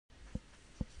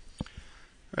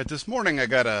Right, this morning I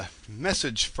got a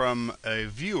message from a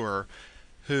viewer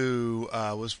who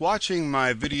was watching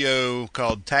my video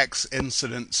called Tax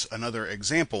Incidence, Another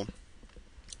Example.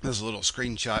 There's a little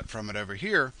screenshot from it over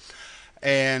here.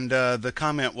 And the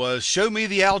comment was, "Show me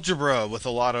the algebra," with a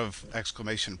lot of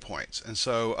exclamation points. And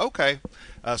so, okay,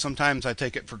 sometimes I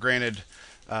take it for granted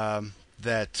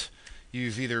that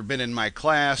you've either been in my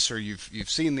class or you've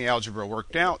seen the algebra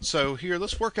worked out. So here,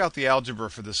 let's work out the algebra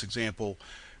for this example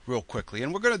real quickly.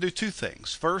 And we're going to do two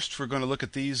things. First, we're going to look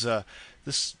at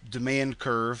this demand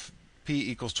curve, P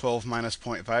equals 12 minus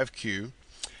 0.5 Q,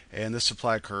 and this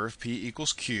supply curve, P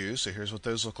equals Q. So here's what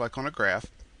those look like on a graph.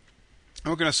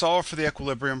 And we're going to solve for the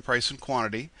equilibrium price and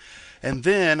quantity. And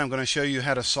then I'm going to show you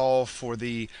how to solve for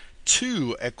the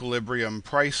two equilibrium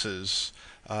prices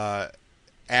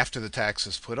after the tax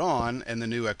is put on and the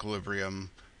new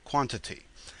equilibrium quantity.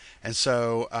 And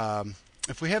so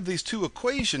if we have these two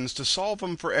equations to solve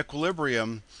them for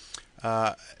equilibrium,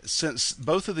 since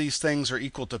both of these things are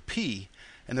equal to P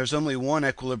and there's only one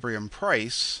equilibrium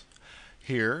price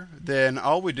here, then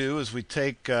all we do is we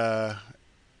take the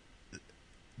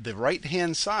right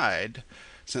hand side,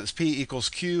 since P equals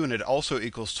Q and it also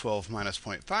equals 12 minus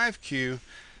 0.5 Q,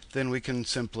 then we can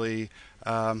simply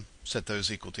set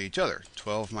those equal to each other.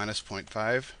 12 minus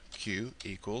 0.5 Q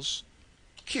equals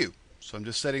Q. So I'm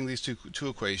just setting these two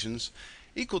equations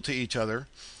equal to each other,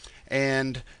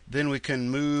 and then we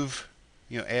can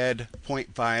add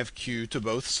 0.5 Q to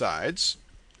both sides,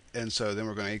 and so then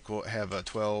we're going to have a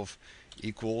 12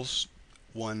 equals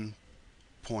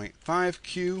 1.5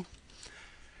 Q,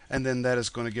 and then that is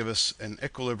going to give us an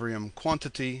equilibrium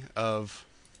quantity of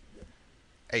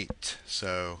 8.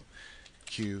 So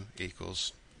Q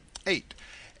equals 8.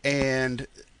 And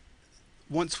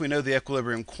once we know the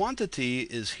equilibrium quantity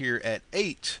is here at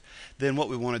 8, then what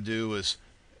we want to do is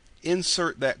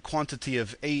insert that quantity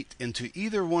of 8 into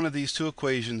either one of these two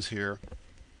equations here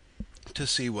to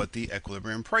see what the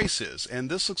equilibrium price is. And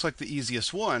this looks like the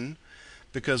easiest one,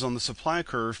 because on the supply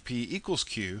curve, P equals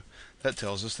Q, that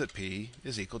tells us that P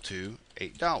is equal to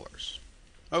 $8.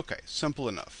 Okay, simple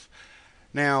enough.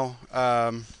 Now,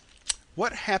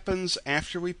 what happens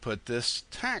after we put this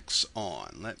tax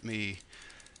on? Let me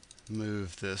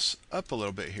move this up a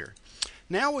little bit here.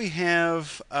 Now we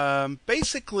have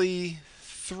basically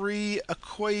three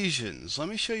equations. Let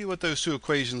me show you what those two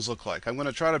equations look like. I'm going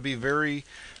to try to be very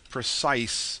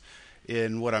precise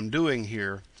in what I'm doing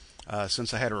here,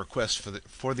 since I had a request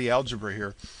for the algebra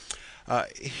here.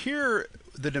 Here,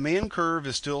 the demand curve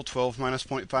is still 12 minus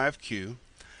 0.5 Q.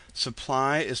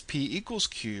 Supply is P equals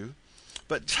Q.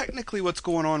 But technically what's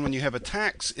going on when you have a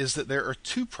tax is that there are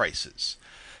two prices.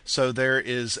 So there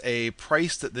is a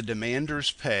price that the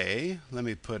demanders pay. Let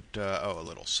me put a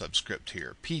little subscript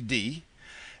here, PD.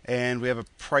 And we have a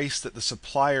price that the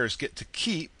suppliers get to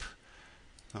keep.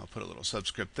 I'll put a little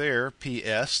subscript there,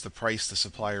 PS, the price the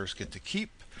suppliers get to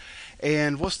keep.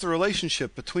 And what's the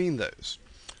relationship between those?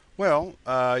 Well,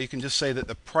 you can just say that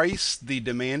the price the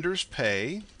demanders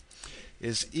pay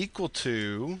is equal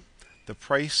to the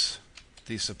price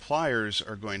the suppliers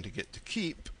are going to get to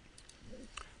keep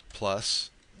plus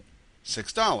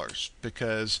 $6,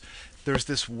 because there's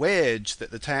this wedge that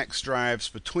the tax drives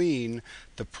between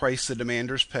the price the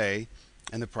demanders pay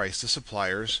and the price the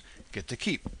suppliers get to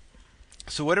keep.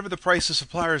 So whatever the price the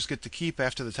suppliers get to keep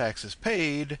after the tax is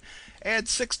paid, add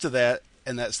 6 to that,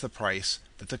 and that's the price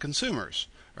that the consumers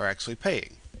are actually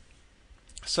paying.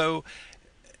 So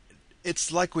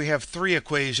it's like we have three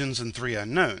equations and three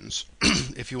unknowns.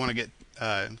 If you want to get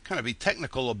kind of be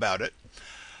technical about it,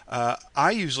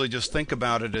 I usually just think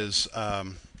about it as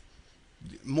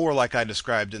more like I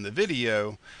described in the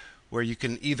video, where you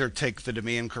can either take the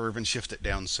demand curve and shift it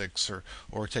down 6,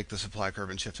 or take the supply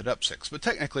curve and shift it up 6. But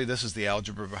technically, this is the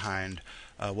algebra behind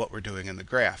what we're doing in the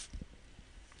graph.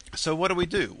 So what do we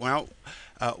do? Well,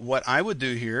 what I would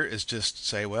do here is just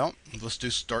say, well, let's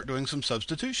start doing some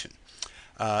substitution.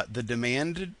 The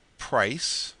demanded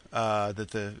price that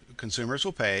the consumers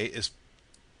will pay is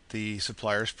the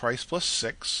supplier's price plus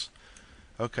 6.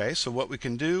 Okay, so what we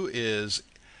can do is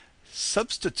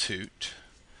substitute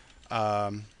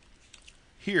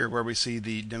here where we see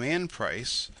the demand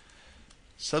price,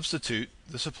 substitute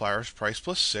the supplier's price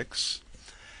plus 6.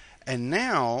 And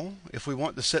now, if we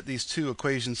want to set these two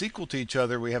equations equal to each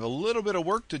other, we have a little bit of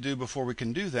work to do before we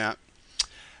can do that.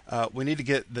 We need to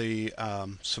get the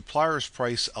supplier's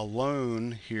price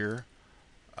alone here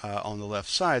on the left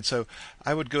side. So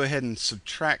I would go ahead and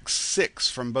subtract 6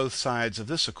 from both sides of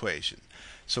this equation.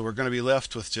 So we're going to be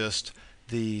left with just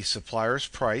the supplier's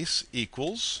price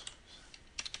equals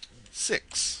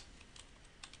 6.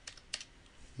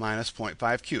 minus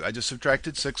 0.5q. I just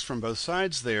subtracted 6 from both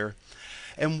sides there.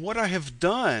 And what I have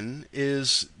done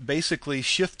is basically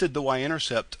shifted the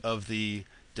y-intercept of the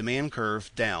demand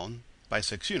curve down by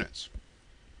 6 units.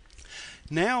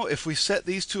 Now, if we set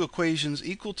these two equations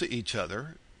equal to each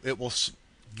other, it will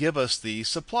give us the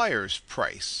supplier's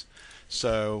price.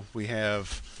 So we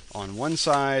have on one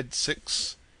side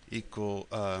 6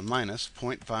 minus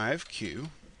 0.5q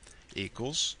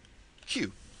equals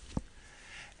q.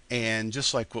 And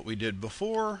just like what we did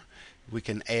before, we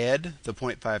can add the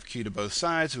 0.5q to both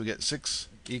sides. We get 6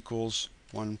 equals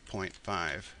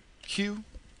 1.5q.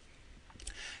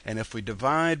 And if we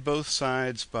divide both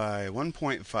sides by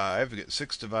 1.5, we get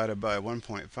 6 divided by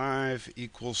 1.5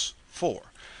 equals 4.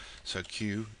 So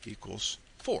q equals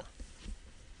 4.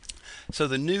 So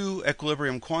the new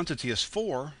equilibrium quantity is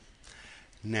 4.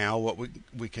 Now what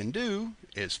we can do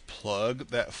is plug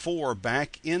that 4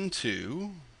 back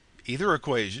into either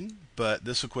equation, but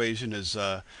this equation is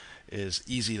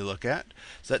easy to look at.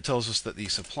 So that tells us that the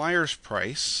supplier's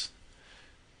price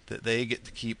that they get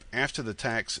to keep after the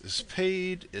tax is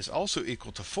paid is also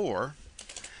equal to 4,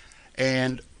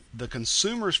 and the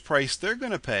consumer's price they're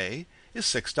going to pay is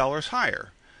 $6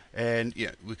 higher. And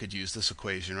we could use this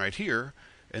equation right here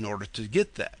in order to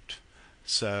get that.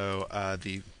 So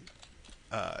the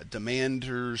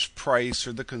demander's price,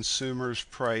 or the consumer's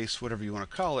price, whatever you want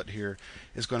to call it here,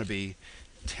 is going to be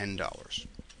 $10.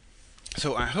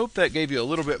 So I hope that gave you a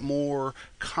little bit more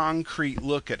concrete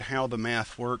look at how the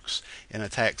math works in a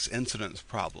tax incidence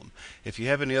problem. If you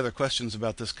have any other questions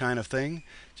about this kind of thing,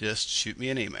 just shoot me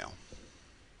an email.